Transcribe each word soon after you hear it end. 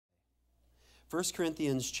1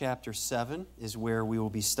 Corinthians chapter 7 is where we will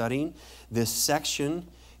be studying. This section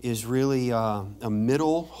is really a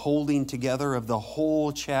middle holding together of the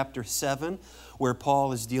whole chapter 7, where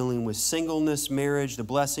Paul is dealing with singleness, marriage, the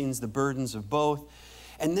blessings, the burdens of both.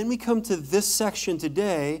 And then we come to this section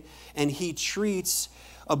today, and he treats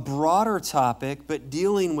a broader topic, but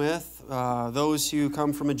dealing with those who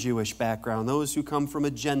come from a Jewish background, those who come from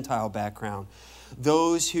a Gentile background,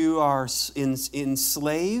 those who are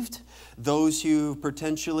enslaved, those who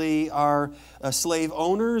potentially are slave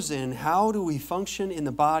owners, and how do we function in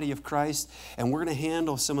the body of Christ. And we're going to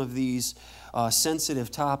handle some of these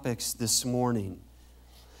sensitive topics this morning.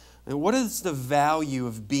 And what is the value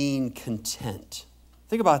of being content?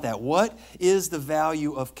 Think about that. What is the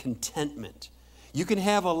value of contentment? You can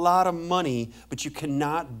have a lot of money, but you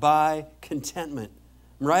cannot buy contentment.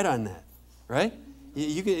 I'm right on that, right?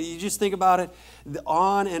 You just think about it,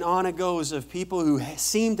 on and on it goes of people who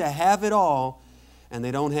seem to have it all and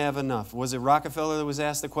they don't have enough. Was it Rockefeller that was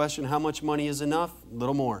asked the question, how much money is enough? A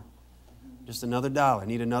little more. Just another dollar.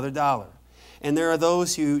 Need another dollar. And there are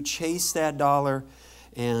those who chase that dollar,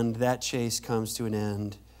 and that chase comes to an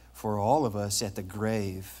end for all of us at the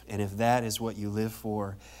grave. And if that is what you live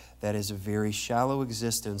for, that is a very shallow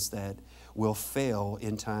existence that will fail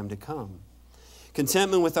in time to come.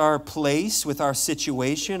 Contentment with our place, with our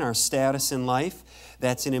situation, our status in life,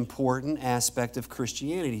 that's an important aspect of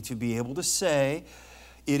Christianity, to be able to say,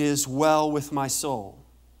 it is well with my soul.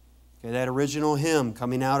 Okay, that original hymn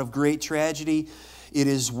coming out of great tragedy, it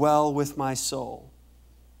is well with my soul.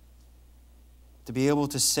 To be able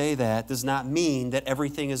to say that does not mean that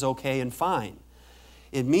everything is okay and fine.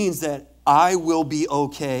 It means that I will be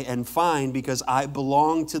okay and fine because I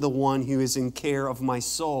belong to the one who is in care of my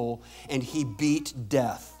soul, and he beat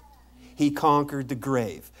death. He conquered the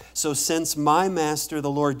grave. So since my master,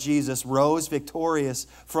 the Lord Jesus, rose victorious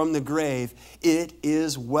from the grave, it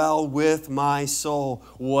is well with my soul,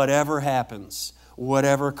 whatever happens,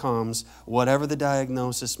 whatever comes, whatever the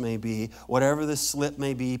diagnosis may be, whatever the slip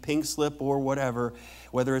may be, pink slip or whatever,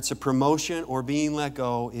 whether it's a promotion or being let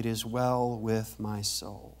go, it is well with my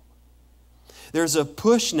soul. There's a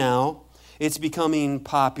push now, it's becoming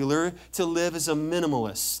popular, to live as a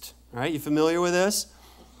minimalist. All right, you familiar with this?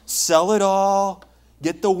 Sell it all,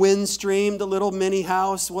 get the Windstream, the little mini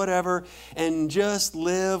house, whatever, and just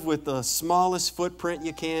live with the smallest footprint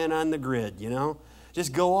you can on the grid, you know?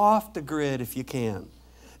 Just go off the grid if you can.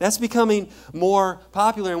 That's becoming more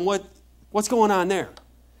popular, and what's going on there?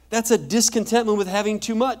 That's a discontentment with having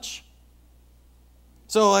too much.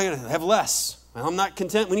 So I have less. I'm not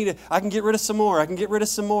content. I can get rid of some more. I can get rid of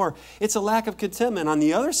some more. It's a lack of contentment. On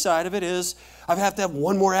the other side of it is, I have to have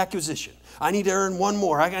one more acquisition. I need to earn one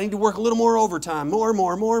more. I need to work a little more overtime.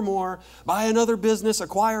 More. Buy another business.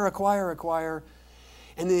 Acquire.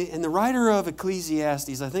 And the writer of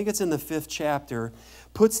Ecclesiastes, I think it's in the 5th chapter,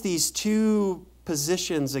 puts these two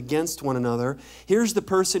positions against one another. Here's the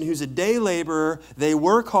person who's a day laborer. They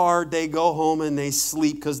work hard. They go home and they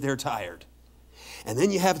sleep because they're tired. And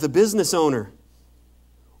then you have the business owner,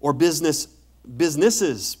 or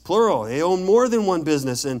businesses, plural. They own more than one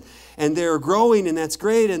business, and they're growing, and that's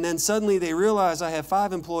great. And then suddenly they realize, I have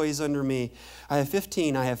 5 employees under me. I have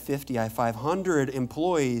 15, I have 50, I have 500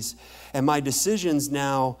 employees. And my decisions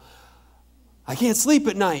now, I can't sleep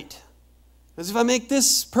at night. Because if I make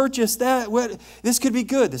this purchase, this could be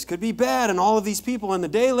good, this could be bad. And all of these people in the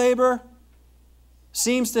day labor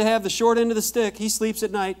seems to have the short end of the stick. He sleeps at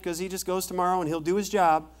night because he just goes tomorrow and he'll do his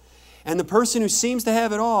job. And the person who seems to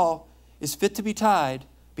have it all is fit to be tied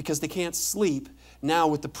because they can't sleep now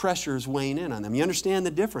with the pressures weighing in on them. You understand the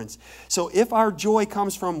difference? So if our joy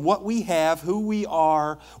comes from what we have, who we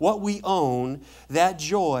are, what we own, that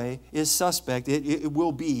joy is suspect. It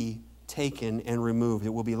will be taken and removed. It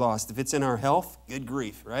will be lost. If it's in our health, good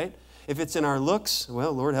grief, right? If it's in our looks,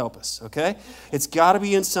 well, Lord help us, okay? It's got to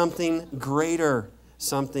be in something greater.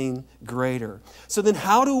 Something greater. So then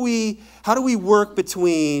how do we work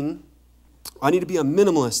between, I need to be a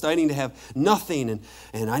minimalist, I need to have nothing,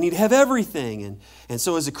 and I need to have everything. And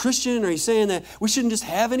so as a Christian, are you saying that we shouldn't just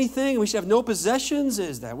have anything, we should have no possessions?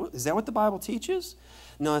 Is that what the Bible teaches?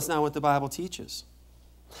 No, that's not what the Bible teaches.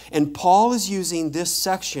 And Paul is using this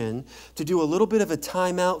section to do a little bit of a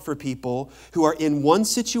timeout for people who are in one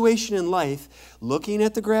situation in life, looking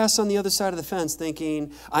at the grass on the other side of the fence,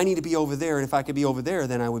 thinking, I need to be over there, and if I could be over there,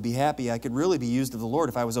 then I would be happy. I could really be used of the Lord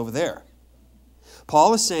if I was over there.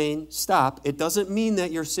 Paul is saying, stop. It doesn't mean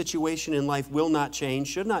that your situation in life will not change,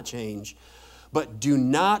 should not change, but do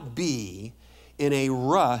not be in a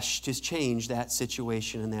rush to change that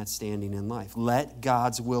situation and that standing in life. Let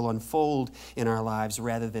God's will unfold in our lives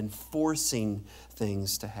rather than forcing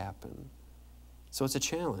things to happen. So it's a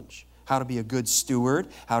challenge. How to be a good steward,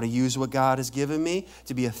 how to use what God has given me,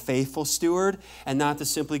 to be a faithful steward, and not to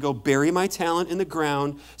simply go bury my talent in the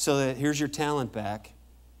ground so that here's your talent back.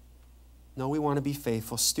 No, we want to be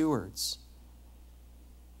faithful stewards.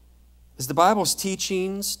 Is the Bible's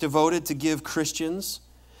teachings devoted to give Christians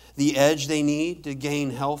the edge they need to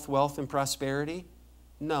gain health, wealth, and prosperity?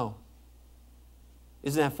 No.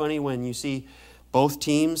 Isn't that funny when you see both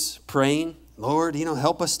teams praying, Lord,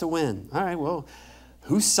 help us to win. All right, well,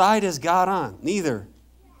 whose side is God on? Neither.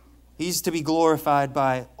 He's to be glorified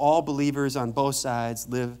by all believers on both sides,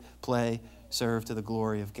 live, play, serve to the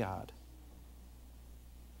glory of God.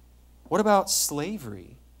 What about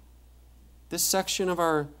slavery? This section of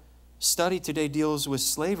our study today deals with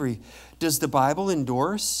slavery. Does the Bible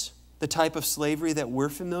endorse the type of slavery that we're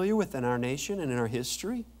familiar with in our nation and in our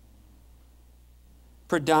history?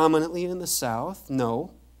 Predominantly in the South?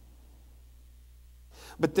 No.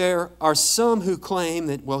 But there are some who claim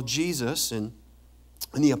that, Jesus and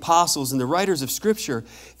the apostles and the writers of Scripture,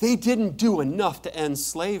 they didn't do enough to end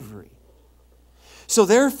slavery. So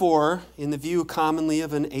therefore, in the view commonly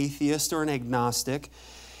of an atheist or an agnostic,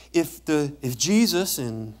 if Jesus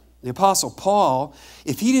and the Apostle Paul,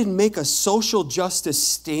 if he didn't make a social justice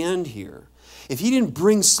stand here, if he didn't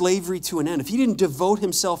bring slavery to an end, if he didn't devote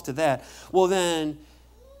himself to that, well then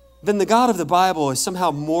the God of the Bible is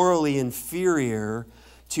somehow morally inferior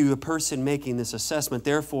to a person making this assessment.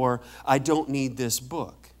 Therefore, I don't need this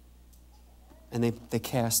book. And they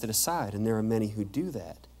cast it aside, and there are many who do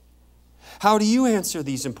that. How do you answer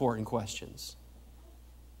these important questions?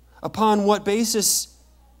 Upon what basis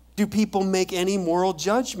do people make any moral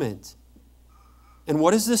judgment? And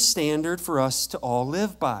what is the standard for us to all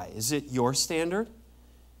live by? Is it your standard?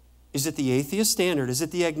 Is it the atheist standard? Is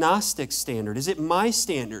it the agnostic standard? Is it my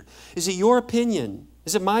standard? Is it your opinion?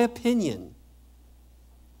 Is it my opinion?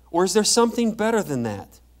 Or is there something better than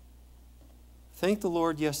that? Thank the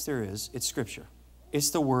Lord, yes there is. It's Scripture. It's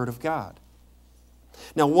the Word of God.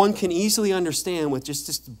 Now, one can easily understand with just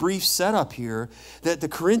this brief setup here that the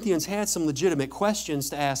Corinthians had some legitimate questions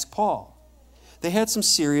to ask Paul. They had some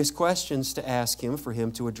serious questions to ask him for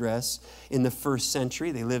him to address in the first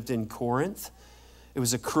century. They lived in Corinth. It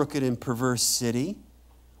was a crooked and perverse city.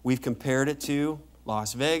 We've compared it to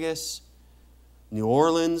Las Vegas, New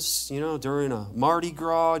Orleans, during a Mardi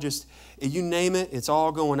Gras, just you name it, it's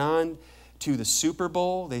all going on. To the Super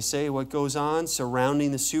Bowl, they say what goes on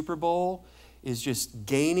surrounding the Super Bowl is just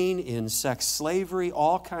gaining in sex slavery,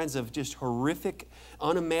 all kinds of just horrific,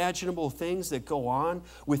 unimaginable things that go on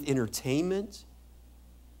with entertainment.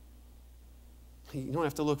 You don't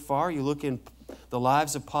have to look far. You look in the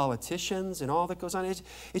lives of politicians and all that goes on. It's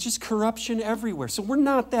just corruption everywhere. So we're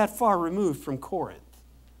not that far removed from Corinth.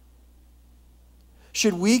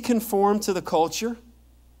 Should we conform to the culture?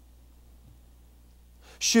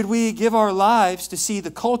 Should we give our lives to see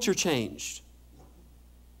the culture changed?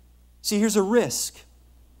 See, here's a risk.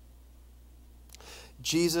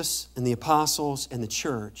 Jesus and the apostles and the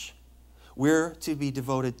church, we're to be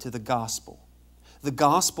devoted to the gospel. The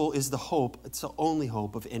gospel is the hope, it's the only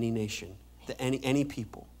hope of any nation, any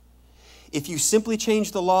people. If you simply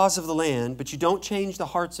change the laws of the land, but you don't change the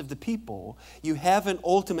hearts of the people, you haven't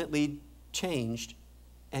ultimately changed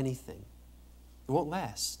anything. It won't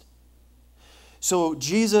last. So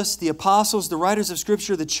Jesus, the apostles, the writers of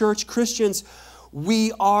Scripture, the church, Christians,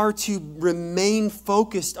 we are to remain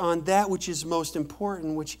focused on that which is most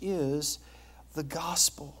important, which is the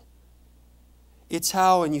gospel. It's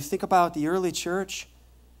how, and you think about the early church,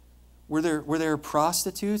 were there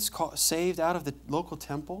prostitutes saved out of the local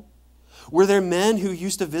temple? Were there men who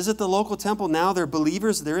used to visit the local temple? Now they're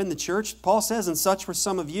believers, they're in the church. Paul says, and such were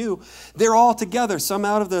some of you. They're all together, some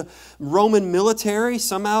out of the Roman military,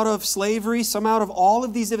 some out of slavery, some out of all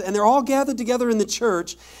of these, and they're all gathered together in the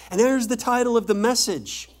church. And there's the title of the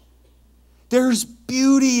message. There's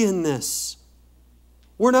beauty in this.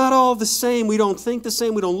 We're not all the same. We don't think the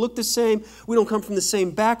same. We don't look the same. We don't come from the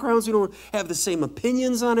same backgrounds. We don't have the same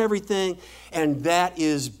opinions on everything. And that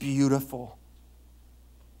is beautiful.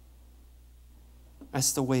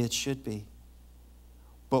 That's the way it should be.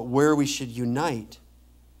 But where we should unite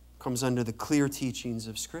comes under the clear teachings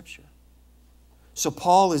of Scripture. So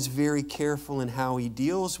Paul is very careful in how he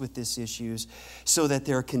deals with these issues so that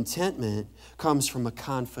their contentment comes from a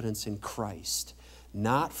confidence in Christ,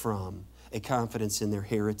 not from a confidence in their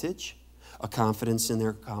heritage, a confidence in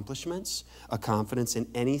their accomplishments, a confidence in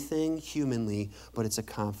anything humanly, but it's a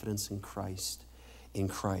confidence in Christ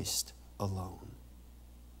alone.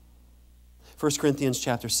 1 Corinthians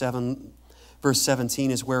chapter 7, verse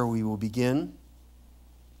 17 is where we will begin.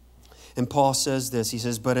 And Paul says this, he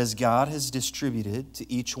says, "But as God has distributed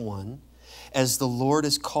to each one As the Lord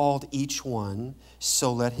has called each one,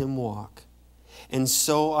 so let him walk. And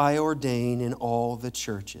so I ordain in all the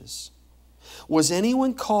churches. Was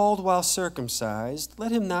anyone called while circumcised?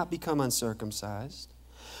 Let him not become uncircumcised.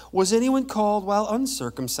 Was anyone called while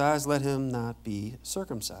uncircumcised? Let him not be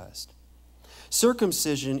circumcised.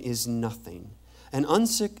 Circumcision is nothing, and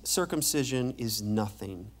uncircumcision is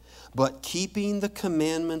nothing, but keeping the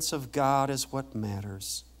commandments of God is what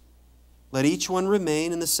matters. Let each one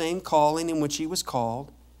remain in the same calling in which he was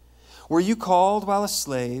called. Were you called while a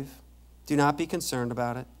slave? Do not be concerned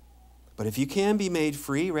about it. But if you can be made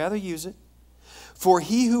free, rather use it. For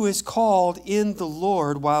he who is called in the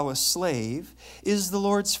Lord while a slave is the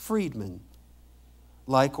Lord's freedman.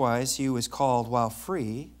 Likewise, he who is called while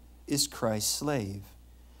free is Christ's slave.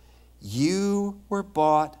 You were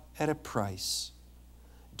bought at a price.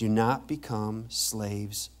 Do not become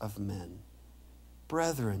slaves of men.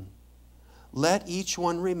 Brethren, let each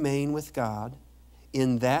one remain with God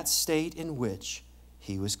in that state in which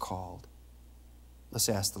he was called. Let's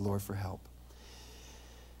ask the Lord for help.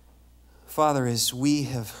 Father, as we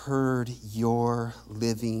have heard your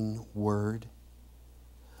living word,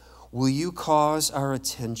 will you cause our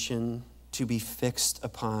attention to be fixed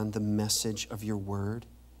upon the message of your word?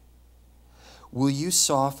 Will you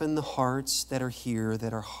soften the hearts that are here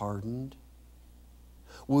that are hardened?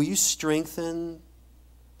 Will you strengthen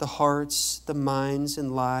the hearts, the minds,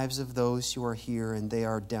 and lives of those who are here and they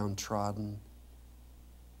are downtrodden?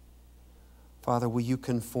 Father, will you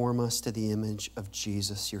conform us to the image of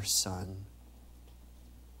Jesus, your Son?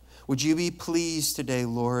 Would you be pleased today,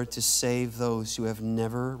 Lord, to save those who have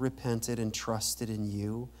never repented and trusted in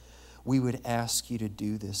you? We would ask you to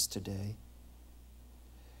do this today.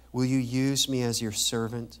 Will you use me as your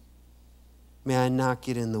servant? May I not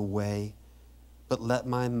get in the way, but let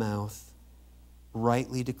my mouth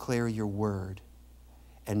rightly declare your word.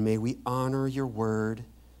 And may we honor your word,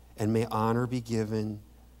 and may honor be given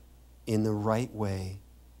in the right way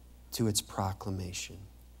to its proclamation.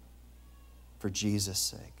 For Jesus'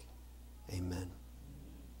 sake, amen.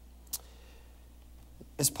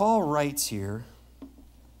 As Paul writes here,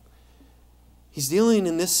 he's dealing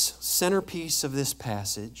in this centerpiece of this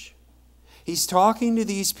passage. He's talking to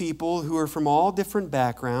these people who are from all different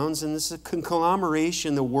backgrounds, and this is a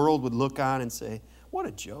conglomeration the world would look on and say, what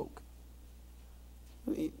a joke.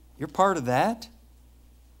 You're part of that?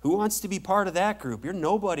 Who wants to be part of that group? You're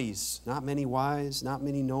nobodies. Not many wise, not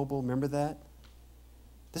many noble. Remember that?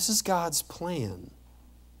 This is God's plan.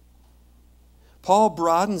 Paul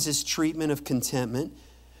broadens his treatment of contentment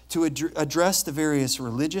to address the various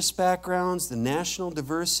religious backgrounds, the national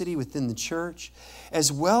diversity within the church,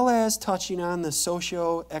 as well as touching on the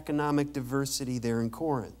socio-economic diversity there in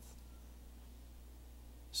Corinth.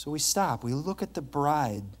 So we stop. We look at the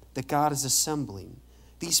bride that God is assembling,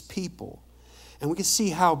 these people, and we can see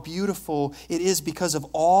how beautiful it is because of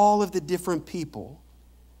all of the different people.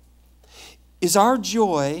 Is our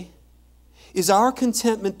joy, is our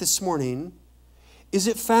contentment this morning, is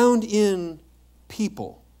it found in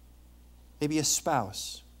people? Maybe a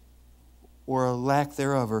spouse, or a lack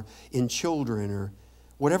thereof, or in children, or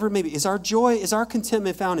whatever it may be. Is our joy, is our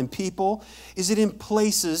contentment found in people? Is it in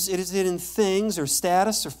places? Is it in things, or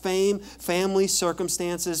status, or fame, family,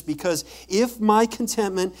 circumstances? Because if my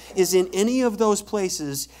contentment is in any of those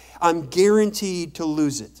places, I'm guaranteed to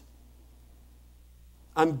lose it.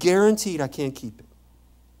 I'm guaranteed I can't keep it.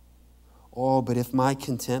 Oh, but if my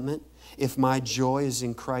contentment, if my joy is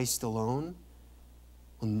in Christ alone,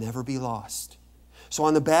 will never be lost. So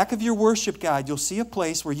on the back of your worship guide, you'll see a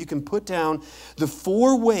place where you can put down the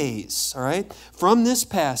 4 ways, all right, from this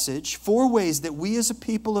passage, 4 ways that we as a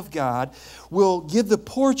people of God will give the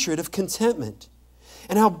portrait of contentment.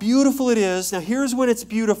 And how beautiful it is. Now here's when it's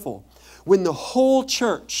beautiful. When the whole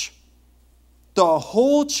church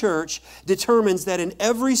determines that in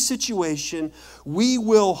every situation we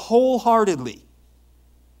will wholeheartedly.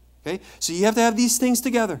 Okay? So you have to have these things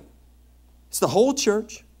together. It's the whole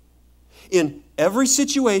church. In every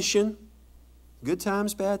situation, good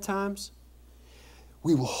times, bad times,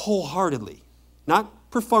 we will wholeheartedly,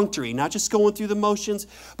 not perfunctory, not just going through the motions,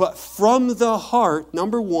 but from the heart,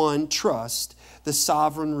 number 1, trust the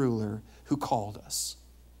sovereign ruler who called us.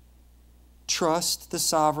 Trust the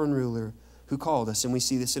sovereign ruler who called us. And we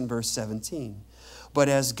see this in verse 17. But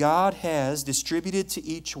as God has distributed to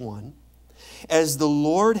each one, as the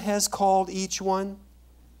Lord has called each one,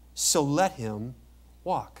 so let him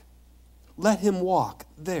walk. Let him walk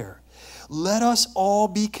there. Let us all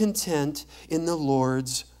be content in the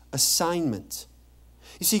Lord's assignment.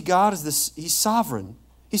 You see, God is He's sovereign.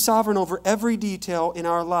 He's sovereign over every detail in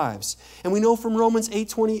our lives. And we know from Romans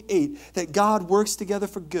 8:28 that God works together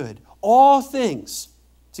for good. All things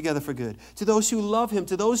together for good. To those who love Him,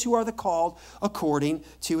 to those who are the called according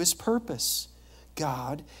to His purpose.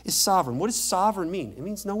 God is sovereign. What does sovereign mean? It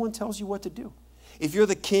means no one tells you what to do. If you're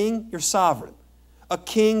the king, you're sovereign. A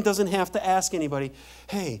king doesn't have to ask anybody,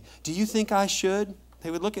 hey, do you think I should?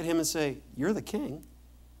 They would look at him and say, you're the king.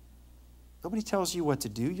 Nobody tells you what to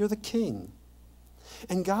do. You're the king.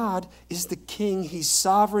 And God is the king. He's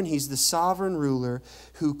sovereign. He's the sovereign ruler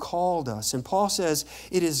who called us. And Paul says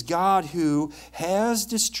it is God who has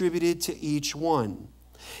distributed to each one.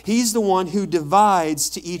 He's the one who divides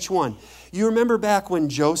to each one. You remember back when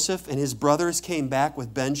Joseph and his brothers came back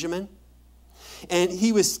with Benjamin? And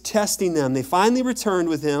he was testing them. They finally returned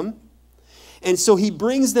with him. And so he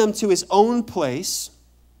brings them to his own place.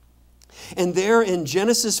 And there in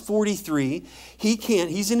Genesis 43,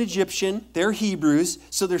 he's an Egyptian, they're Hebrews,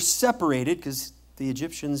 so they're separated because the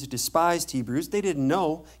Egyptians despised Hebrews. They didn't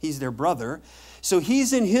know he's their brother. So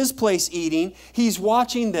he's in his place eating, he's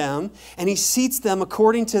watching them, and he seats them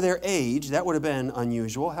according to their age. That would have been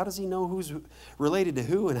unusual. How does he know who's related to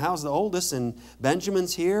who and how's the oldest? And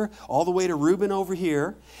Benjamin's here, all the way to Reuben over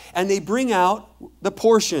here. And they bring out the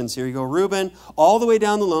portions. Here you go, Reuben, all the way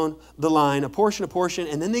down the line, a portion,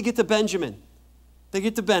 and then they get to Benjamin. They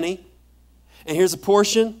get to Benny, and here's a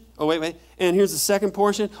portion. Oh, wait. And here's the second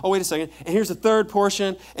portion. Oh, wait a second. And here's the third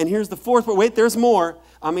portion. And here's the fourth. But wait, there's more.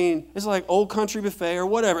 I mean, it's like Old Country Buffet or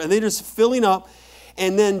whatever. And they're just filling up.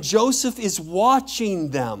 And then Joseph is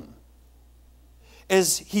watching them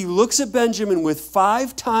as he looks at Benjamin with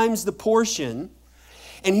 5 times the portion.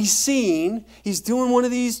 And he's doing one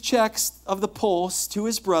of these checks of the pulse to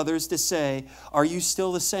his brothers to say, are you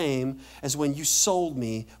still the same as when you sold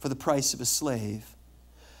me for the price of a slave?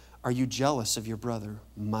 Are you jealous of your brother,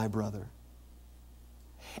 my brother?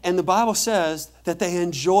 And the Bible says that they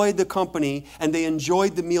enjoyed the company and they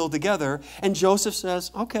enjoyed the meal together. And Joseph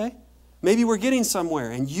says, okay, maybe we're getting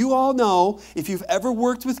somewhere. And you all know, if you've ever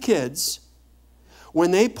worked with kids,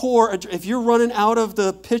 when they pour, if you're running out of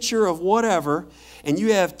the pitcher of whatever, and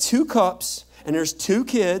you have 2 cups, and there's 2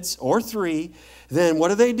 kids, or 3, then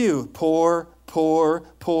what do? Pour.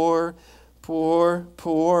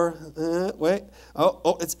 Wait.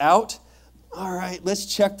 Oh, it's out. All right, let's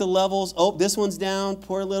check the levels. Oh, this one's down.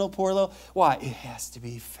 Pour a little. Why? It has to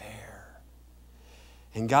be fair.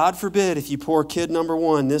 And God forbid if you pour kid number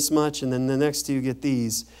 1 this much and then the next 2 get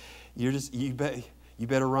these, you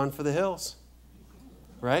better run for the hills.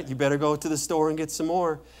 Right? You better go to the store and get some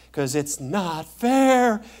more because it's not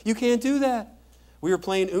fair. You can't do that. We were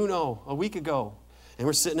playing Uno a week ago. And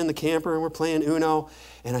we're sitting in the camper and we're playing Uno.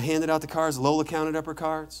 And I handed out the cards. Lola counted up her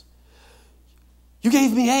cards. You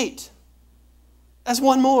gave me 8. That's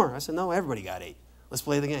 1 more. I said, no, everybody got 8. Let's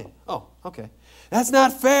play the game. Oh, okay. That's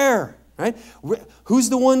not fair, right? Who's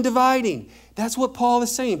the one dividing? That's what Paul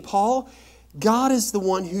is saying. God is the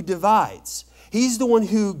one who divides. He's the one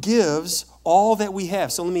who gives all that we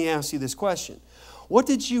have. So let me ask you this question. What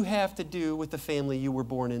did you have to do with the family you were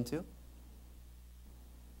born into?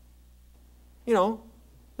 You know,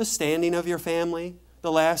 the standing of your family,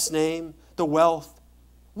 the last name, the wealth.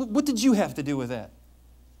 What did you have to do with that?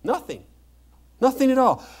 Nothing. Nothing at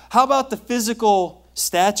all. How about the physical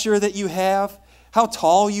stature that you have? How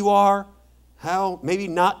tall you are? How maybe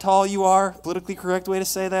not tall you are? Politically correct way to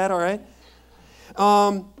say that, all right?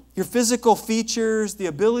 Your physical features, the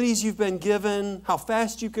abilities you've been given, how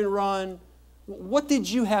fast you can run. What did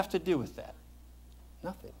you have to do with that?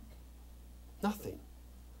 Nothing. Nothing.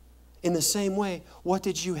 In the same way, what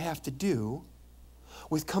did you have to do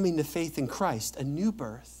with coming to faith in Christ, a new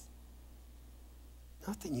birth?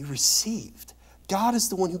 Nothing. You received. God is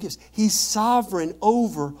the one who gives. He's sovereign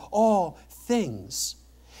over all things.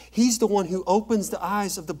 He's the one who opens the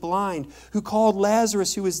eyes of the blind, who called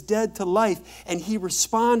Lazarus, who is dead, to life, and he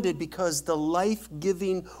responded because the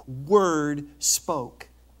life-giving word spoke.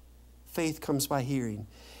 Faith comes by hearing,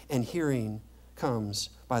 and hearing comes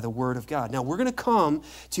by the word of God. Now, we're going to come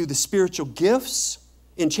to the spiritual gifts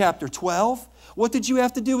in chapter 12. What did you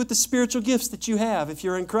have to do with the spiritual gifts that you have if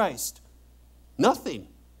you're in Christ? Nothing.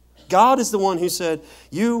 God is the one who said,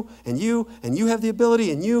 you and you have the ability,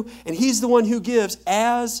 and He's the one who gives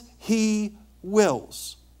as He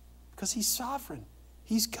wills. Because He's sovereign.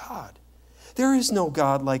 He's God. There is no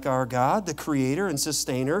God like our God, the creator and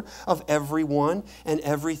sustainer of everyone and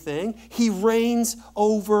everything. He reigns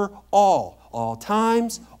over all. all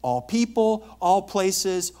times, all people, all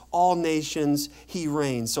places, all nations, he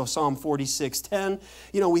reigns. So Psalm 46:10,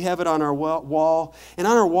 we have it on our wall. And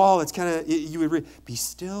on our wall, it's kind of, you would read, be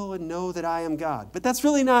still and know that I am God. But that's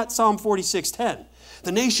really not Psalm 46:10.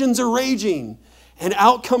 The nations are raging. And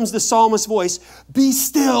out comes the psalmist's voice, be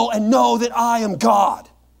still and know that I am God.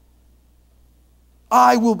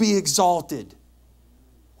 I will be exalted.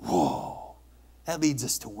 Whoa, that leads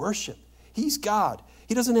us to worship. He's God.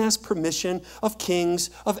 He doesn't ask permission of kings,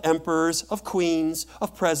 of emperors, of queens,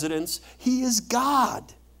 of presidents. He is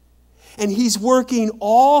God. And he's working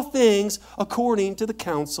all things according to the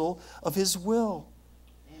counsel of his will.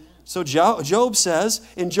 Amen. So Job says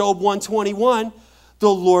in Job 1:21,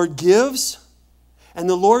 the Lord gives and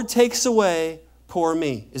the Lord takes away, poor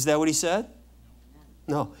me. Is that what he said?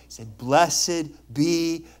 No. He said, blessed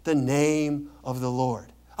be the name of the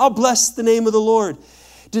Lord. I'll bless the name of the Lord.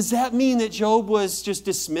 Does that mean that Job was just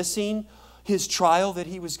dismissing his trial that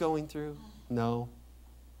he was going through? No.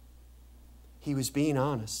 He was being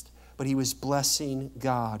honest, but he was blessing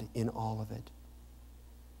God in all of it.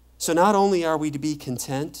 So not only are we to be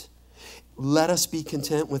content, let us be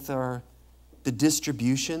content with the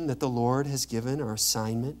distribution that the Lord has given, our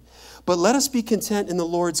assignment, but let us be content in the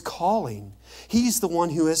Lord's calling. He's the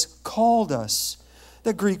one who has called us.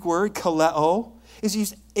 The Greek word, kaleo, is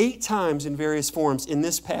used 8 times in various forms in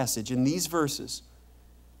this passage, in these verses.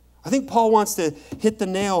 I think Paul wants to hit the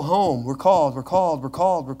nail home. We're called, we're called, we're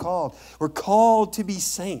called, we're called. We're called to be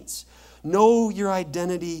saints. Know your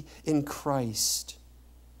identity in Christ.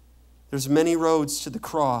 There's many roads to the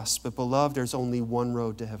cross, but beloved, there's only one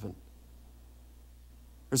road to heaven.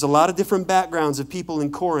 There's a lot of different backgrounds of people in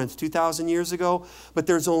Corinth 2,000 years ago, but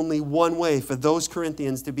there's only one way for those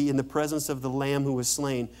Corinthians to be in the presence of the Lamb who was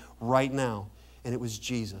slain right now, and it was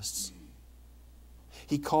Jesus.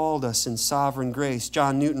 He called us in sovereign grace.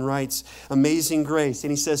 John Newton writes, amazing grace,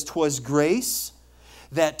 and he says, 'twas grace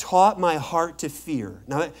that taught my heart to fear.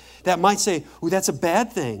 Now that might say, ooh, that's a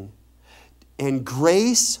bad thing. And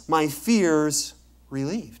grace my fears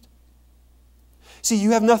relieved. See,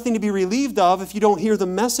 you have nothing to be relieved of if you don't hear the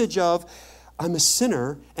message of, I'm a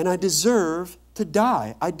sinner and I deserve to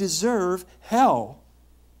die. I deserve hell.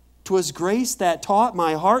 'Twas grace that taught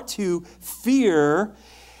my heart to fear,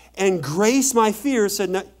 and grace my fear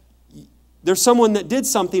said, no, there's someone that did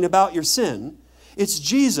something about your sin. It's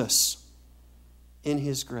Jesus. In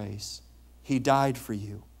his grace, he died for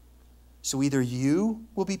you. So either you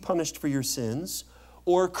will be punished for your sins,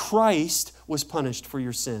 or Christ was punished for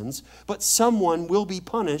your sins, but someone will be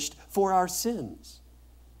punished for our sins.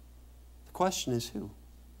 The question is who?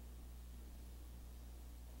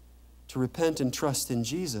 To repent and trust in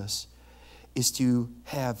Jesus is to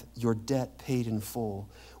have your debt paid in full,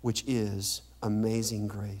 which is amazing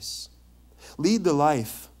grace. Lead the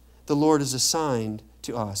life the Lord has assigned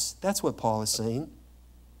to us. That's what Paul is saying.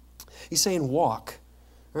 He's saying walk.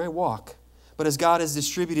 All right, walk. But as God has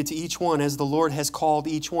distributed to each one, as the Lord has called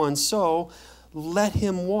each one, so let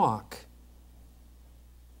him walk.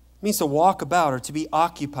 It means to walk about or to be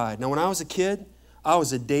occupied. Now, when I was a kid, I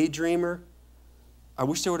was a daydreamer. I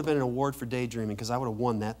wish there would have been an award for daydreaming because I would have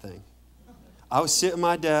won that thing. I would sit at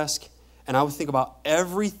my desk and I would think about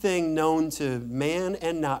everything known to man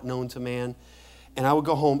and not known to man. And I would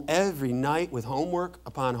go home every night with homework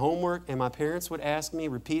upon homework, and my parents would ask me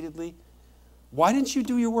repeatedly, why didn't you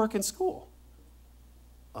do your work in school?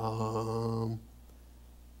 My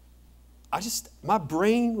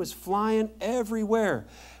brain was flying everywhere.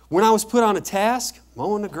 When I was put on a task,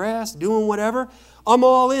 mowing the grass, doing whatever, I'm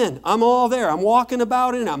all in. I'm all there. I'm walking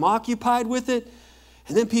about it, and I'm occupied with it.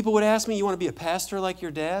 And then people would ask me, you want to be a pastor like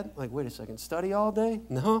your dad? Like, wait a second, study all day?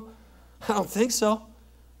 No, I don't think so.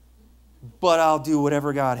 But I'll do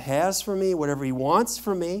whatever God has for me, whatever he wants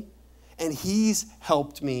for me. And he's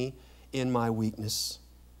helped me in my weakness.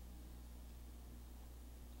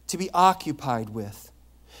 To be occupied with.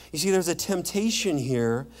 You see, there's a temptation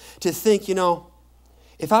here to think,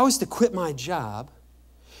 if I was to quit my job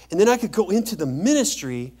and then I could go into the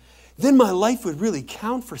ministry, then my life would really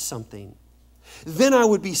count for something. Then I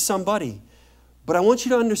would be somebody. But I want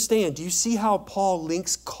you to understand, do you see how Paul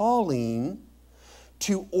links calling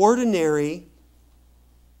to ordinary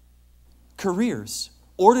careers,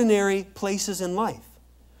 ordinary places in life?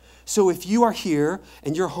 So if you are here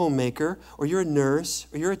and you're a homemaker, or you're a nurse,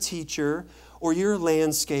 or you're a teacher, or you're a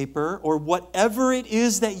landscaper, or whatever it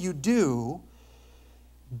is that you do,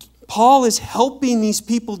 Paul is helping these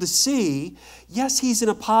people to see, yes, he's an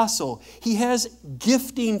apostle. He has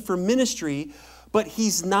gifting for ministry, but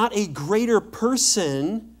he's not a greater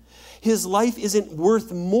person. his life isn't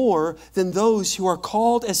worth more than those who are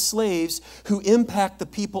called as slaves who impact the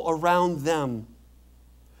people around them.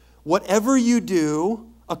 Whatever you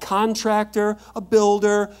do, a contractor, a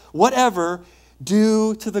builder, whatever,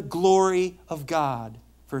 do to the glory of God,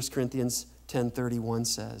 1 Corinthians 10:31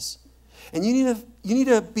 says. And you need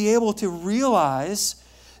to be able to realize,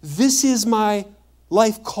 this is my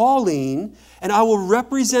life calling, and I will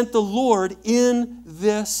represent the Lord in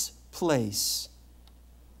this place.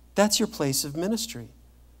 That's your place of ministry.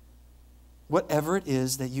 Whatever it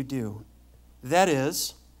is that you do.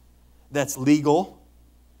 That's legal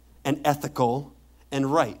and ethical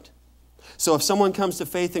and right. So if someone comes to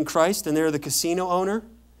faith in Christ and they're the casino owner,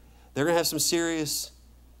 they're going to have some serious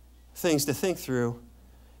things to think through.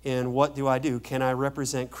 And what do I do? Can I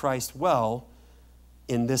represent Christ well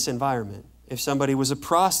in this environment? If somebody was a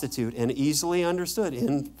prostitute and easily understood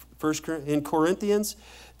in Corinthians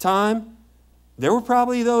time, there were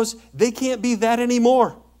probably those, they can't be that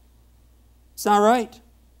anymore. It's not right.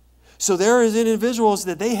 So there is individuals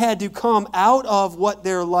that they had to come out of what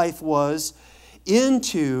their life was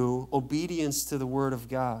into obedience to the Word of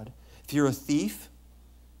God. If you're a thief,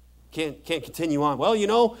 can't continue on.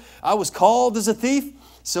 Well, I was called as a thief,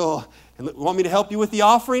 so want me to help you with the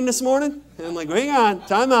offering this morning? And I'm like, hang on,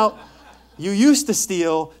 time out. You used to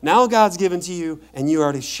steal, now God's given to you, and you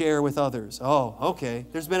are to share with others. Oh, okay.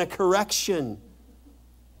 There's been a correction.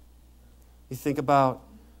 You think about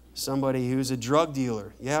somebody who's a drug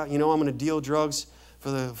dealer. Yeah, I'm going to deal drugs for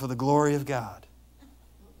the glory of God.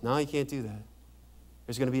 No, you can't do that.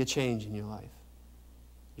 There's going to be a change in your life.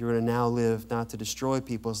 You're going to now live not to destroy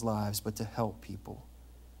people's lives, but to help people.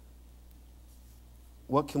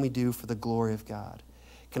 What can we do for the glory of God?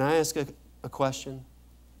 Can I ask a question?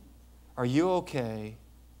 Are you okay,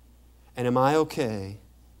 and am I okay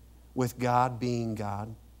with God being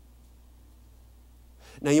God?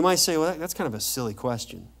 Now you might say, well, that's kind of a silly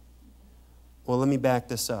question. Well, let me back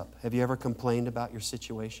this up. Have you ever complained about your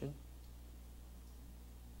situation?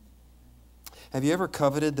 Have you ever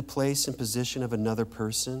coveted the place and position of another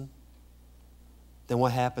person? Then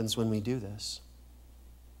what happens when we do this?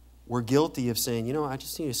 We're guilty of saying, I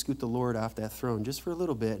just need to scoot the Lord off that throne just for a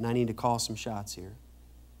little bit, and I need to call some shots here.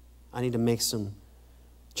 I need to make some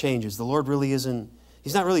changes. The Lord really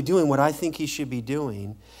He's not really doing what I think He should be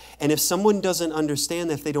doing. And if someone doesn't understand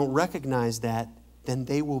that, if they don't recognize that, then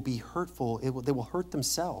they will be hurtful. They will hurt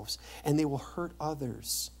themselves, and they will hurt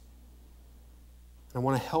others. And I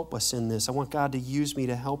want to help us in this. I want God to use me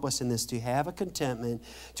to help us in this, to have a contentment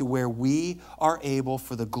to where we are able,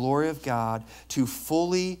 for the glory of God, to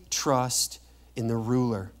fully trust in the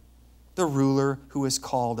ruler who has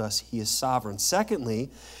called us. He is sovereign.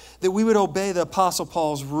 Secondly, that we would obey the Apostle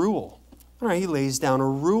Paul's rule. All right, he lays down a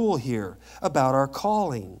rule here about our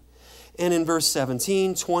calling. And in verse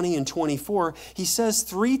 17, 20, and 24, he says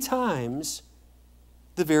 3 times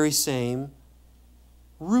the very same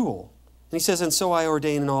rule. And he says, and so I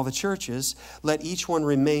ordain in all the churches, let each one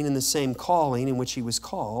remain in the same calling in which he was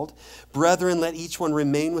called. Brethren, let each one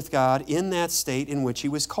remain with God in that state in which he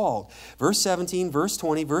was called. Verse 17, verse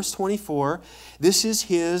 20, verse 24, this is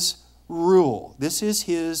his rule. This is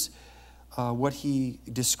his, what he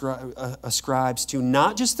ascribes to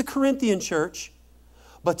not just the Corinthian church,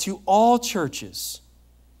 but to all churches.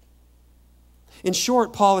 In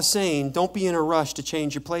short, Paul is saying, don't be in a rush to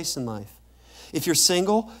change your place in life. If you're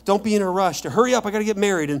single, don't be in a rush to hurry up, I got to get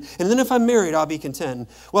married. And then if I'm married, I'll be content.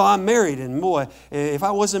 Well, I'm married, and boy, if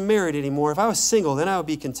I wasn't married anymore, if I was single, then I would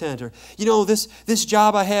be content. Or, this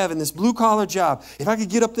job I have, and this blue-collar job, if I could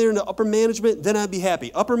get up there into upper management, then I'd be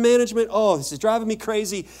happy. Upper management, this is driving me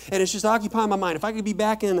crazy, and it's just occupying my mind. If I could be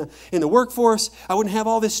back in the workforce, I wouldn't have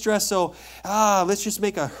all this stress. So, let's just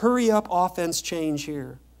make a hurry-up offense change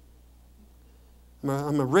here.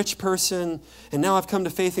 I'm a rich person, and now I've come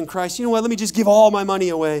to faith in Christ. You know what? Let me just give all my money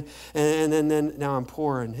away, and then now I'm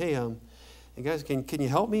poor. And hey, guys, can you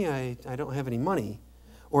help me? I don't have any money.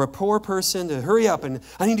 Or a poor person to hurry up, and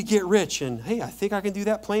I need to get rich. And hey, I think I can do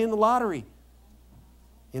that playing the lottery.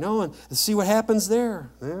 And see what happens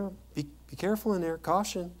there. Yeah, be careful in there.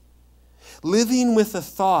 Caution. Living with the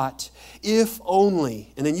thought, if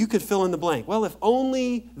only, and then you could fill in the blank. Well, if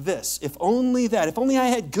only this, if only that, if only I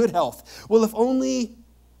had good health. Well, if only,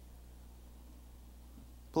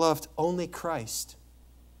 beloved, only Christ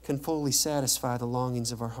can fully satisfy the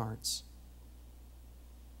longings of our hearts.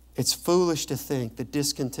 It's foolish to think that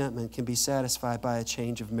discontentment can be satisfied by a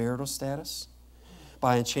change of marital status,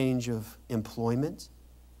 by a change of employment,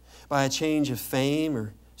 by a change of fame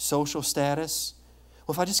or social status.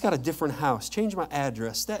 Well, if I just got a different house, change my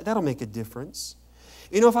address, that'll make a difference.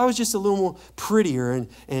 if I was just a little more prettier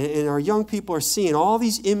and our young people are seeing all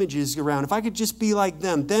these images around, if I could just be like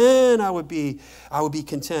them, then I would be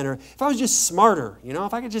content. Or if I was just smarter,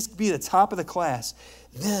 if I could just be the top of the class,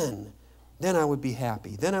 then I would be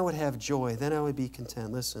happy. Then I would have joy. Then I would be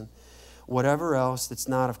content. Listen, whatever else that's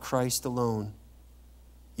not of Christ alone,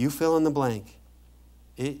 you fill in the blank.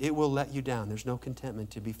 It will let you down. There's no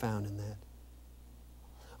contentment to be found in that.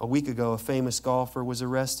 A week ago, a famous golfer was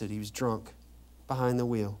arrested. He was drunk behind the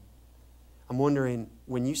wheel. I'm wondering,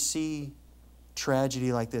 when you see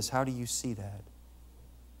tragedy like this, how do you see that?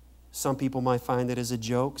 Some people might find it as a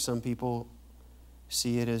joke. Some people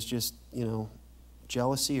see it as just,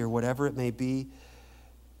 jealousy or whatever it may be.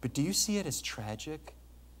 But do you see it as tragic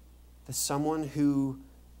that someone who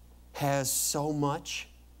has so much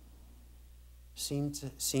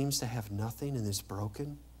seems to have nothing and is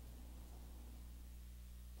broken?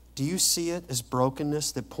 Do you see it as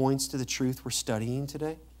brokenness that points to the truth we're studying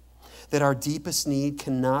today? That our deepest need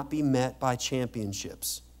cannot be met by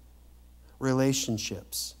championships,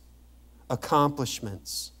 relationships,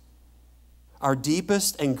 accomplishments. Our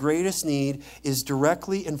deepest and greatest need is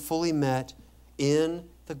directly and fully met in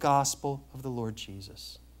the gospel of the Lord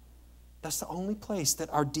Jesus. That's the only place that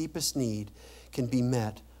our deepest need can be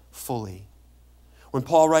met fully. When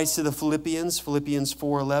Paul writes to the Philippians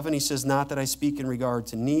 4:11, he says, "Not that I speak in regard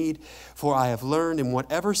to need, for I have learned in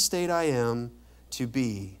whatever state I am to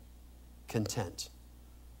be content."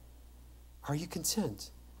 Are you content?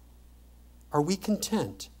 Are we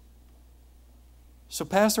content? So,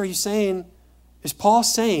 Pastor, is Paul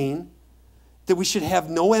saying that we should have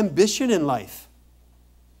no ambition in life?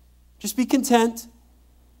 Just be content.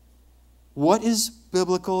 What is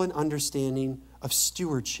biblical and understanding of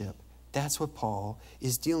stewardship? That's what Paul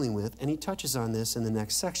is dealing with, and he touches on this in the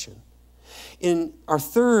next section. In our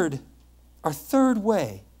third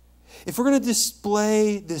way, if we're going to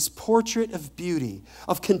display this portrait of beauty,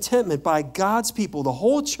 of contentment by God's people, the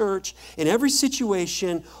whole church, in every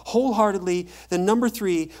situation, wholeheartedly, then number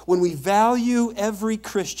 3, when we value every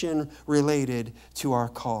Christian related to our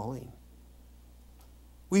calling.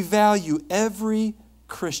 We value every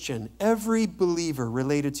Christian, every believer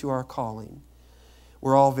related to our calling.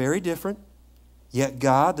 We're all very different, yet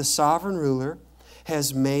God, the sovereign ruler,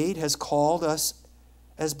 has called us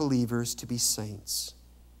as believers to be saints.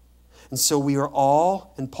 And so we are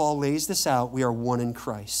all, and Paul lays this out, we are one in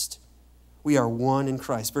Christ. We are one in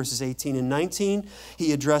Christ. Verses 18 and 19,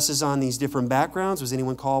 he addresses on these different backgrounds. Was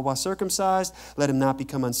anyone called while circumcised? Let him not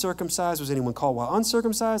become uncircumcised. Was anyone called while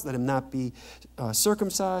uncircumcised? Let him not be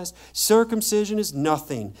circumcised. Circumcision is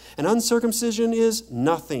nothing, and uncircumcision is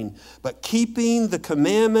nothing. But keeping the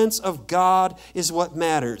commandments of God is what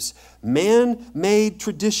matters. Man-made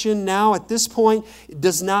tradition now at this point, it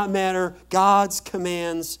does not matter. God's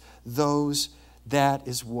commands, that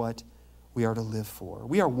is what we are to live for.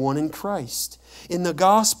 We are one in Christ. In the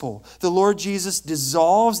gospel, the Lord Jesus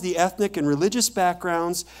dissolves the ethnic and religious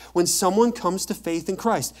backgrounds when someone comes to faith in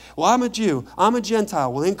Christ. Well, I'm a Jew. I'm a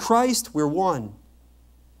Gentile. Well, in Christ, we're one.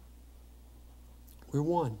 We're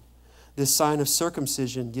one. This sign of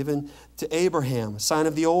circumcision given to Abraham, a sign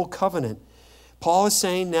of the old covenant. Paul is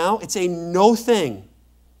saying now it's a no thing.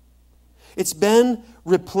 It's been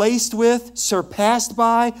replaced with, surpassed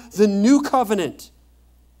by the new covenant.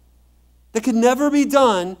 That could never be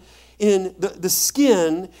done in the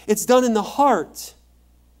skin. It's done in the heart.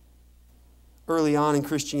 Early on in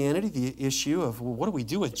Christianity, the issue of, well, what do we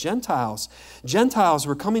do with Gentiles? Gentiles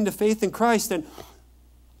were coming to faith in Christ, and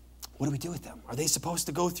what do we do with them? Are they supposed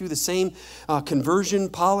to go through the same conversion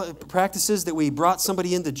practices that we brought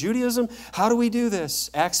somebody into Judaism? How do we do this?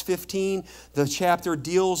 Acts 15, the chapter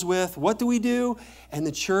deals with, what do we do? And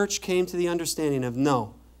the church came to the understanding of,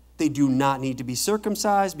 no. They do not need to be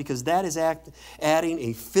circumcised because that is adding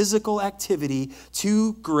a physical activity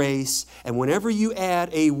to grace. And whenever you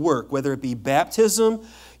add a work, whether it be baptism,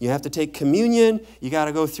 you have to take communion, you got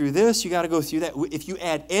to go through this, you got to go through that. If you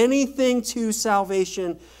add anything to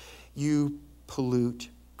salvation, you pollute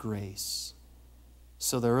grace.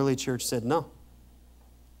 So the early church said, no.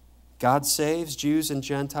 God saves Jews and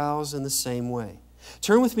Gentiles in the same way.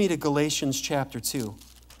 Turn with me to Galatians chapter 2.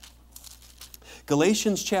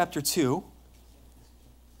 Galatians chapter 2.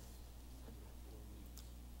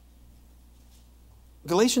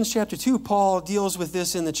 Galatians chapter 2, Paul deals with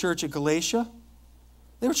this in the church at Galatia.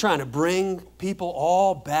 They were trying to bring people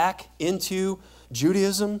all back into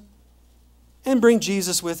Judaism and bring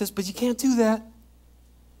Jesus with us, but you can't do that.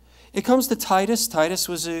 It comes to Titus. Titus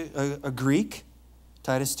was a Greek.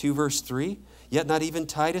 Titus 2 verse 3. Yet not even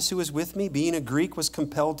Titus, who was with me, being a Greek, was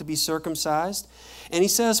compelled to be circumcised. And he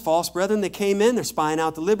says, false brethren, they came in, they're spying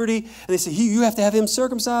out the liberty, and they say, you have to have him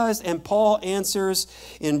circumcised. And Paul answers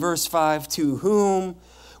in verse 5, to whom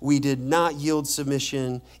we did not yield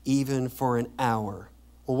submission even for an hour.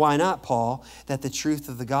 Well, why not, Paul? That the truth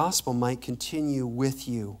of the gospel might continue with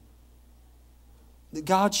you.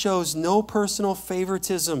 God shows no personal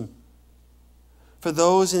favoritism. For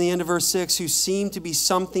those in the end of verse 6 who seem to be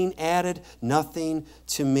something added, nothing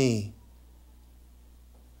to me.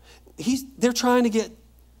 They're trying to get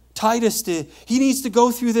Titus he needs to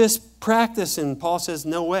go through this practice. And Paul says,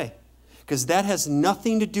 no way. Because that has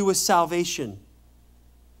nothing to do with salvation.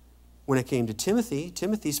 When it came to Timothy,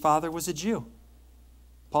 Timothy's father was a Jew.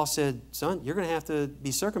 Paul said, son, you're going to have to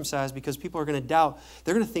be circumcised because people are going to doubt.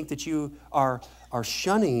 They're going to think that you are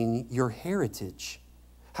shunning your heritage.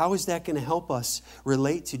 How is that going to help us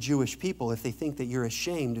relate to Jewish people if they think that you're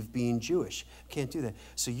ashamed of being Jewish? Can't do that.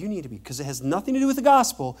 So you need to be, because it has nothing to do with the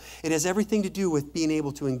gospel. It has everything to do with being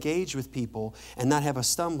able to engage with people and not have a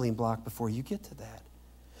stumbling block before you get to that.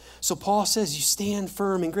 So Paul says you stand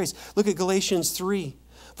firm in grace. Look at Galatians 3,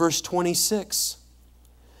 verse 26.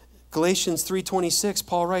 Galatians 3:26,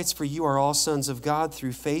 Paul writes, for you are all sons of God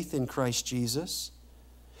through faith in Christ Jesus.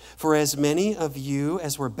 For as many of you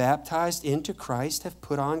as were baptized into Christ have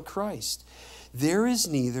put on Christ. There is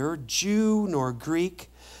neither Jew nor Greek.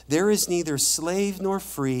 There is neither slave nor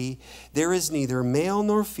free. There is neither male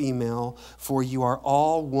nor female, for you are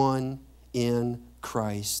all one in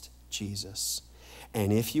Christ Jesus.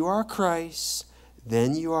 And if you are Christ,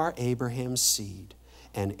 then you are Abraham's seed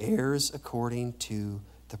and heirs according to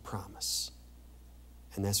the promise.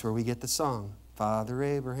 And that's where we get the song, Father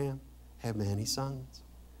Abraham had many sons.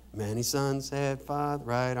 Many sons had father,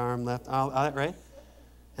 right arm, left arm, right?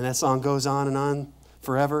 And that song goes on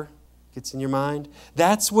forever, gets in your mind.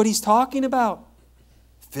 That's what he's talking about.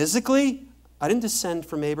 Physically, I didn't descend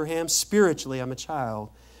from Abraham. Spiritually, I'm a child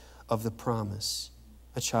of the promise,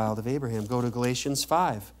 a child of Abraham. Go to Galatians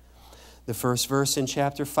 5. The first verse in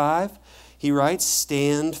chapter 5, he writes,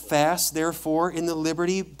 stand fast, therefore, in the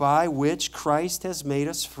liberty by which Christ has made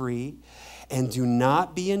us free, and do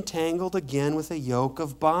not be entangled again with a yoke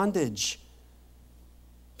of bondage.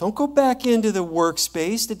 Don't go back into the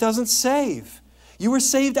workspace. It doesn't save. You were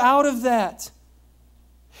saved out of that.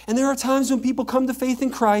 And there are times when people come to faith in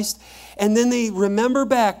Christ and then they remember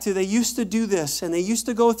back to they used to do this and they used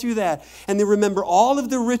to go through that. And they remember all of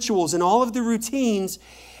the rituals and all of the routines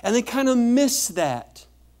and they kind of miss that.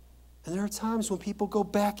 And there are times when people go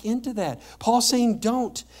back into that. Paul's saying,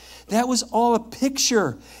 don't. That was all a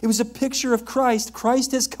picture. It was a picture of Christ.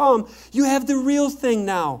 Christ has come. You have the real thing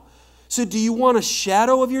now. So do you want a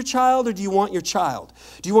shadow of your child or do you want your child?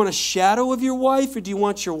 Do you want a shadow of your wife or do you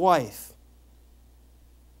want your wife?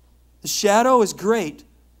 The shadow is great.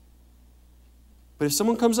 But if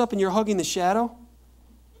someone comes up and you're hugging the shadow,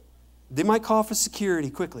 they might call for security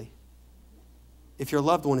quickly. If your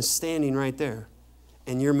loved one is standing right there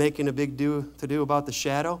and you're making a big to-do about the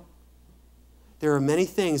shadow, there are many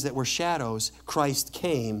things that were shadows. Christ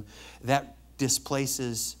came that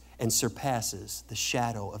displaces and surpasses the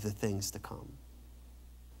shadow of the things to come.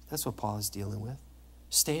 That's what Paul is dealing with.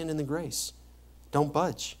 Stand in the grace. Don't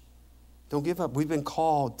budge. Don't give up. We've been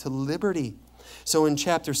called to liberty. So in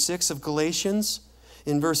chapter 6 of Galatians,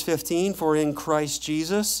 in verse 15, for in Christ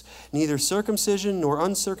Jesus, neither circumcision nor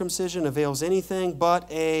uncircumcision avails anything but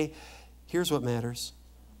here's what matters,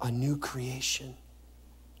 a new creation.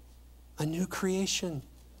 A new creation,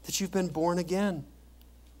 that you've been born again.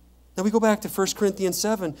 Now we go back to 1 Corinthians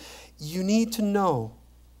 7. You need to know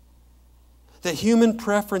that human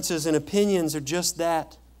preferences and opinions are just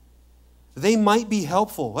that. They might be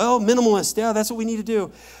helpful. Well, minimalist, yeah, that's what we need to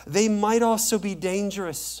do. They might also be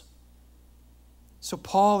dangerous. So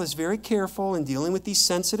Paul is very careful in dealing with these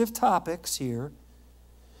sensitive topics here.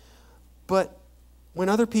 But when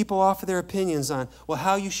other people offer their opinions on, well,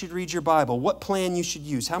 how you should read your Bible, what plan you should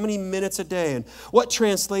use, how many minutes a day, and what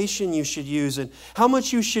translation you should use, and how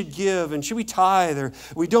much you should give, and should we tithe, or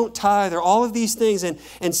we don't tithe, or all of these things, and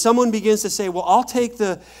someone begins to say, well, I'll take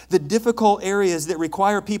the difficult areas that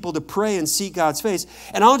require people to pray and seek God's face,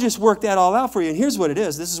 and I'll just work that all out for you. And here's what it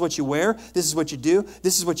is. This is what you wear, this is what you do,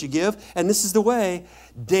 this is what you give, and this is the way.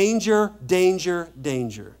 Danger, danger,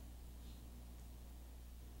 danger.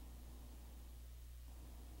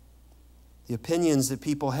 The opinions that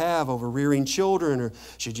people have over rearing children, or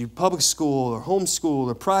should you public school or homeschool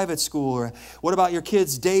or private school, or what about your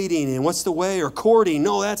kids dating and what's the way, or courting?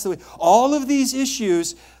 No, that's the way. All of these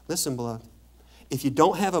issues, listen, beloved, if you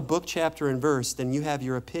don't have a book, chapter, and verse, then you have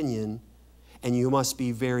your opinion, and you must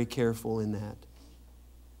be very careful in that.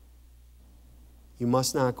 You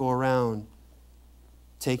must not go around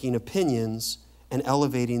taking opinions and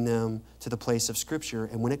elevating them to the place of Scripture.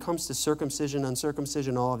 And when it comes to circumcision,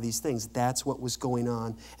 uncircumcision, all of these things, that's what was going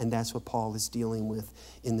on, and that's what Paul is dealing with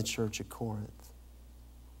in the church at Corinth.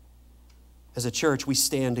 As a church, we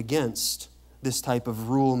stand against this type of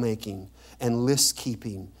rule-making and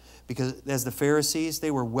list-keeping, because as the Pharisees,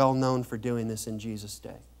 they were well known for doing this in Jesus'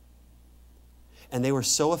 day. And they were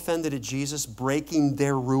so offended at Jesus breaking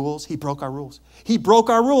their rules. He broke our rules. He broke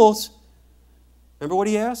our rules. Remember what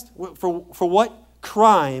he asked? For what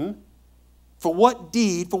crime, for what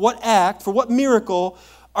deed, for what act, for what miracle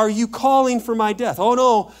are you calling for my death? Oh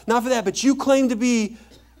no, not for that, but you claim to be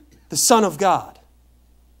the Son of God.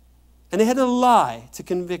 And they had to lie to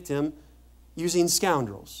convict him using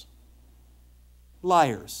scoundrels,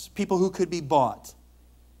 liars, people who could be bought.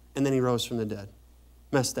 And then he rose from the dead.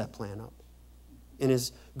 Messed that plan up. In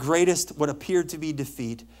his greatest, what appeared to be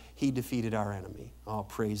defeat, he defeated our enemy. Oh,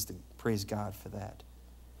 praise God for that.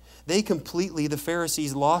 They completely, the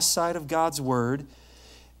Pharisees, lost sight of God's word,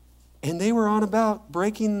 and they were on about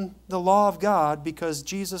breaking the law of God because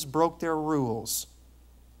Jesus broke their rules.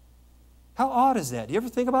 How odd is that? Do you ever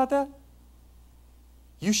think about that?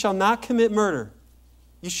 You shall not commit murder.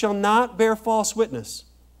 You shall not bear false witness.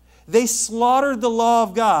 They slaughtered the law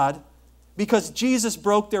of God because Jesus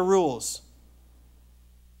broke their rules.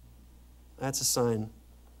 That's a sign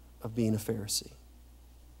of being a Pharisee.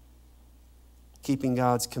 Keeping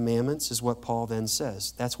God's commandments is what Paul then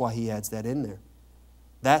says. That's why he adds that in there.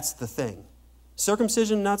 That's the thing.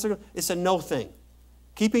 Circumcision, not circumcision, it's a no thing.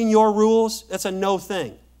 Keeping your rules, that's a no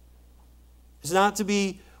thing. It's not to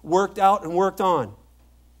be worked out and worked on.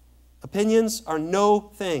 Opinions are no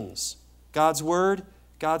things. God's word,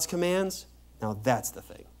 God's commands, now that's the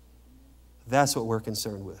thing. That's what we're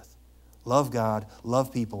concerned with. Love God,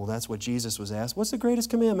 love people. That's what Jesus was asked. What's the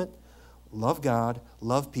greatest commandment? Love God,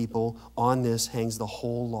 love people. On this hangs the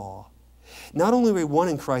whole law. Not only are we one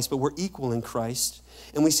in Christ, but we're equal in Christ.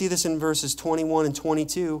 And we see this in verses 21 and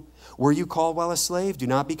 22. Were you called while a slave? Do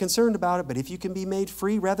not be concerned about it, but if you can be made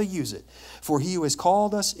free, rather use it. For he who is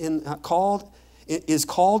called in the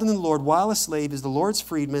Lord while a slave is the Lord's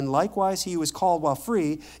freedman. Likewise, he who is called while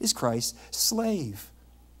free is Christ's slave.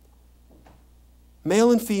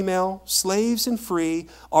 Male and female, slaves and free,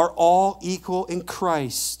 are all equal in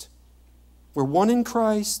Christ. We're one in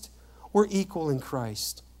Christ. We're equal in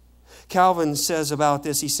Christ. Calvin says about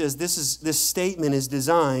this, he says, this statement is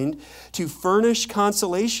designed to furnish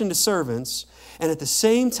consolation to servants and at the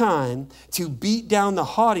same time to beat down the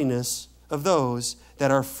haughtiness of those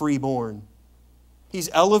that are freeborn. He's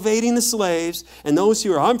elevating the slaves, and those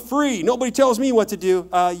who are, I'm free, nobody tells me what to do,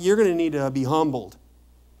 you're going to need to be humbled.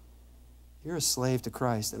 You're a slave to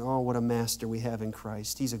Christ, and oh, what a master we have in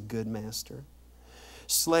Christ. He's a good master.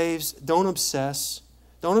 Slaves, don't obsess.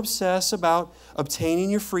 Don't obsess about obtaining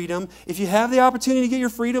your freedom. If you have the opportunity to get your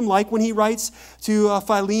freedom, like when he writes to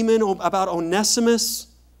Philemon about Onesimus,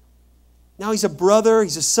 now he's a brother,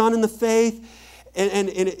 he's a son in the faith, and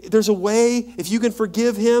there's a way, if you can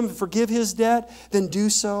forgive him, forgive his debt, then do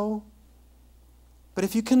so. But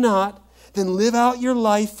if you cannot, then live out your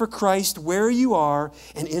life for Christ where you are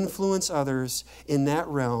and influence others in that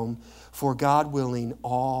realm for, God willing,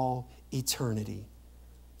 all eternity.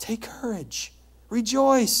 Take courage.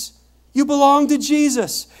 Rejoice. You belong to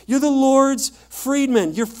Jesus. You're the Lord's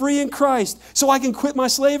freedman. You're free in Christ. So I can quit my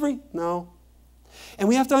slavery? No. And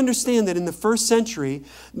we have to understand that in the first century,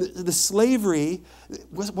 the slavery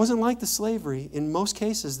wasn't like the slavery in most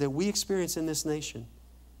cases that we experience in this nation.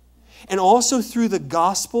 And also through the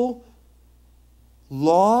gospel,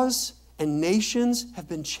 laws and nations have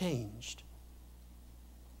been changed.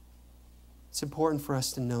 It's important for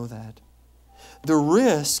us to know that. The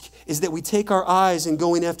risk is that we take our eyes in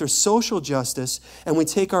going after social justice and we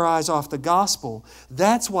take our eyes off the gospel.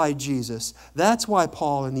 That's why Jesus, that's why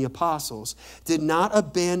Paul and the apostles did not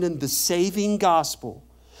abandon the saving gospel,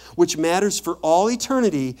 which matters for all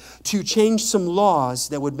eternity, to change some laws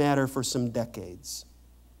that would matter for some decades.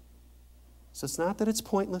 So it's not that it's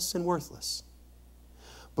pointless and worthless.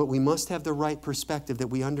 But we must have the right perspective that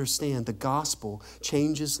we understand the gospel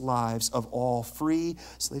changes lives of all free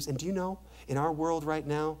slaves. And do you know, in our world right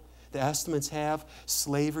now, the estimates have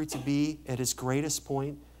slavery to be at its greatest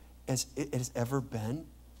point as it has ever been.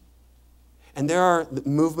 And there are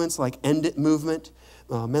movements like End It Movement,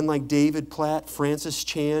 men like David Platt, Francis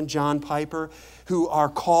Chan, John Piper, who are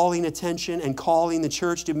calling attention and calling the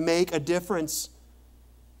church to make a difference.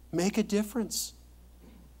 Make a difference.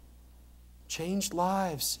 Change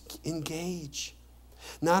lives. Engage.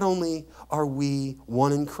 Not only are we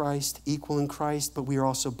one in Christ, equal in Christ, but we are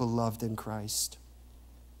also beloved in Christ.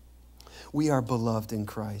 We are beloved in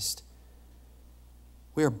Christ.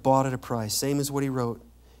 We are bought at a price, same as what he wrote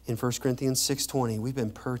in 1 Corinthians 6:20. We've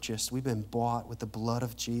been purchased. We've been bought with the blood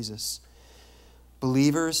of Jesus.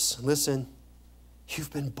 Believers, listen,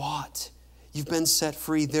 you've been bought. You've been set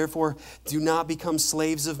free. Therefore, do not become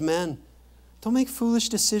slaves of men. Don't make foolish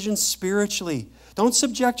decisions spiritually. Don't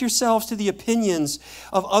subject yourselves to the opinions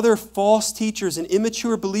of other false teachers and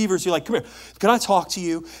immature believers. You're like, come here, can I talk to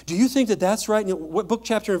you? Do you think that that's right? You know, what book,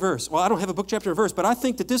 chapter, and verse? Well, I don't have a book, chapter, and verse, but I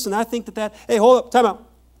think that this and I think that that. Hey, hold up, time out.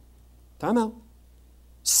 Time out.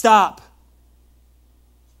 Stop.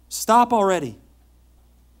 Stop already.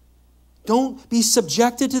 Don't be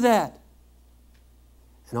subjected to that.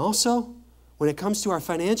 And also, when it comes to our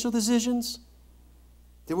financial decisions,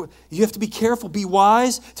 you have to be careful, be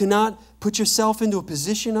wise to not put yourself into a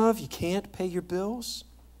position of you can't pay your bills.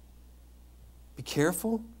 Be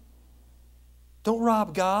careful. Don't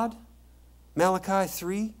rob God. Malachi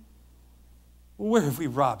 3. Where have we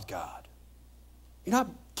robbed God? You're not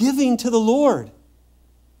giving to the Lord.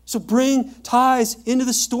 So bring tithes into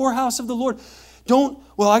the storehouse of the Lord. Don't,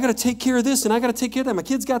 well, I got to take care of this and I got to take care of that. My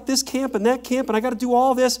kids got this camp and that camp and I got to do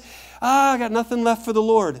all this. I got nothing left for the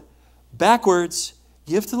Lord. Backwards.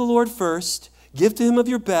 Give to the Lord first, give to Him of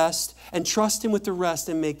your best, and trust Him with the rest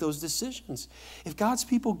and make those decisions. If God's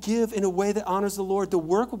people give in a way that honors the Lord, the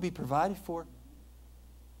work will be provided for.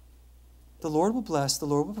 The Lord will bless, the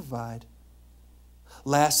Lord will provide.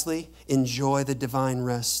 Lastly, enjoy the divine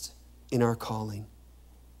rest in our calling.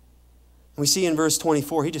 We see in verse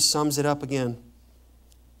 24, he just sums it up again.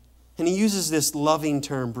 And he uses this loving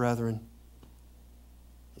term, brethren.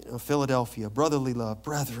 You know, Philadelphia, brotherly love,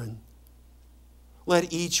 brethren.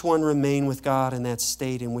 Let each one remain with God in that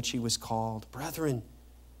state in which he was called. Brethren,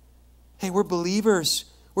 hey, we're believers.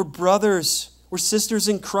 We're brothers. We're sisters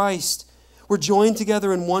in Christ. We're joined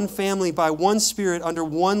together in one family by one Spirit under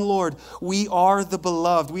one Lord. We are the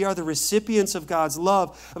beloved. We are the recipients of God's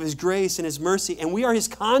love, of His grace and His mercy, and we are His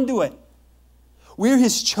conduit. We're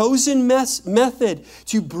His chosen method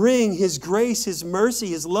to bring His grace, His mercy,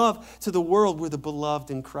 His love to the world. We're the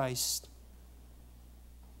beloved in Christ.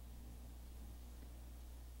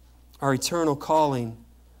 Our eternal calling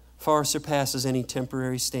far surpasses any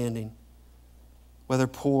temporary standing, whether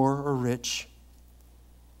poor or rich.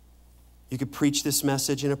 You could preach this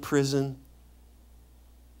message in a prison.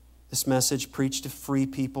 This message preached to free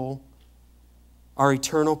people. Our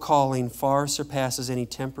eternal calling far surpasses any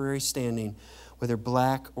temporary standing, whether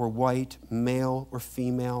black or white, male or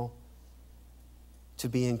female. To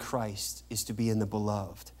be in Christ is to be in the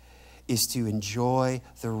beloved, is to enjoy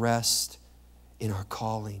the rest in our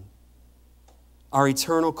calling. Our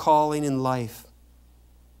eternal calling in life,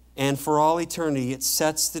 and for all eternity, it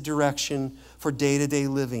sets the direction for day-to-day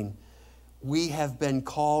living. We have been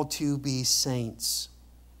called to be saints.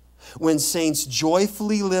 When saints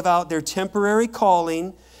joyfully live out their temporary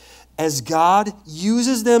calling, as God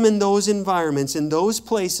uses them in those environments, in those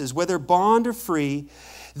places, whether bond or free,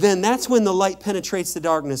 then that's when the light penetrates the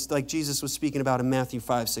darkness, like Jesus was speaking about in Matthew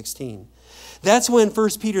 5:16. That's when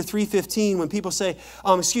 1 Peter 3:15, when people say,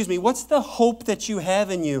 what's the hope that you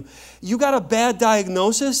have in you? You got a bad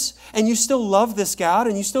diagnosis and you still love this God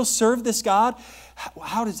and you still serve this God?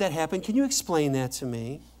 How does that happen? Can you explain that to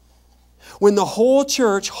me? When the whole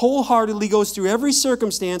church wholeheartedly goes through every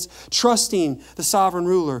circumstance, trusting the sovereign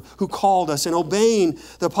ruler who called us and obeying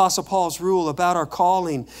the Apostle Paul's rule about our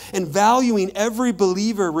calling and valuing every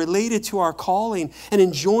believer related to our calling and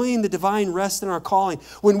enjoying the divine rest in our calling,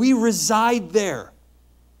 when we reside there,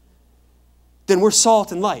 then we're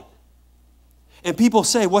salt and light. And people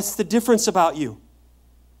say, what's the difference about you?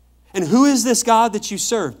 And who is this God that you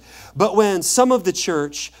serve? But when some of the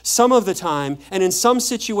church, some of the time, and in some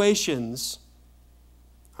situations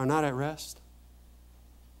are not at rest,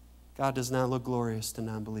 God does not look glorious to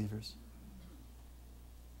non-believers.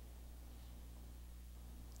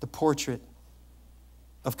 The portrait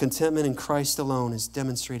of contentment in Christ alone is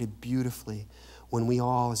demonstrated beautifully when we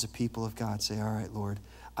all as a people of God say, all right, Lord,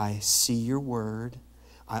 I see your word.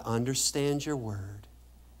 I understand your word.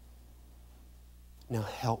 Now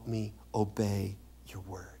help me obey your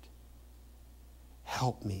word.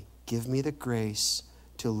 Help me. Give me the grace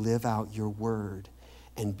to live out your word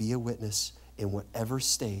and be a witness in whatever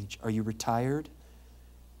stage. Are you retired?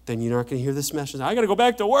 Then you're not going to hear this message. I got to go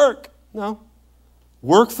back to work. No.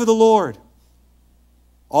 Work for the Lord.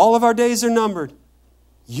 All of our days are numbered.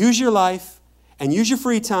 Use your life and use your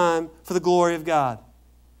free time for the glory of God.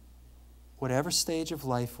 Whatever stage of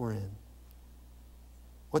life we're in.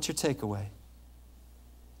 What's your takeaway?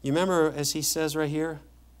 You remember, as he says right here,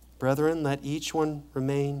 brethren, let each one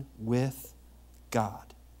remain with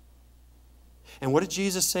God. And what did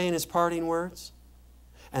Jesus say in his parting words?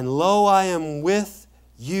 And lo, I am with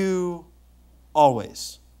you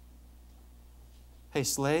always. Hey,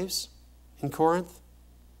 slaves in Corinth,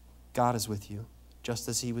 God is with you, just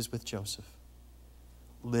as he was with Joseph.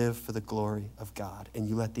 Live for the glory of God, and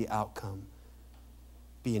you let the outcome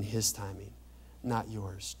be in his timing, not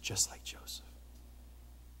yours, just like Joseph.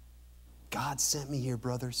 God sent me here,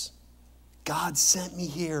 brothers. God sent me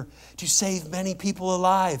here to save many people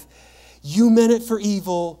alive. You meant it for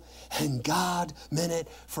evil, and God meant it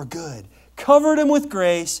for good. Covered him with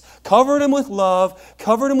grace, covered him with love,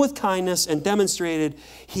 covered him with kindness, and demonstrated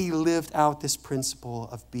he lived out this principle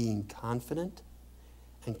of being confident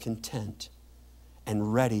and content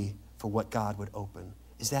and ready for what God would open.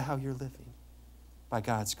 Is that how you're living? By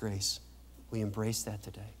God's grace, we embrace that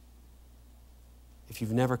today. If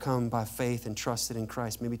you've never come by faith and trusted in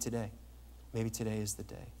Christ, maybe today is the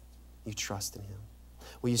day you trust in him.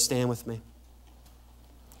 Will you stand with me?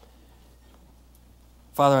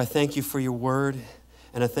 Father, I thank you for your word,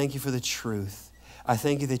 and I thank you for the truth. I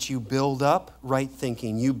thank you that you build up right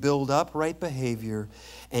thinking, you build up right behavior,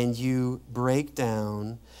 and you break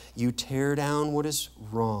down, you tear down what is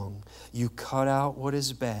wrong, you cut out what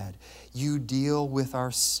is bad. You deal with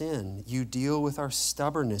our sin, you deal with our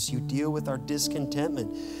stubbornness, you deal with our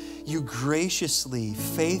discontentment. You graciously,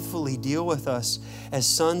 faithfully deal with us as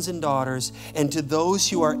sons and daughters. And to those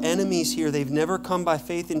who are enemies here, they've never come by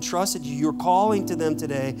faith and trusted you. You're calling to them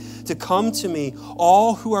today to come to me,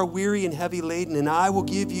 all who are weary and heavy laden, and I will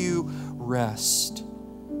give you rest.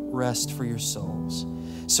 Rest for your souls.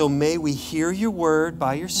 So may we hear your word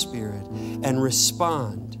by your Spirit and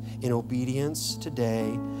respond in obedience today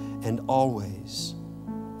and always.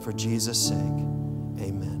 For Jesus' sake,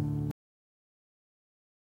 amen.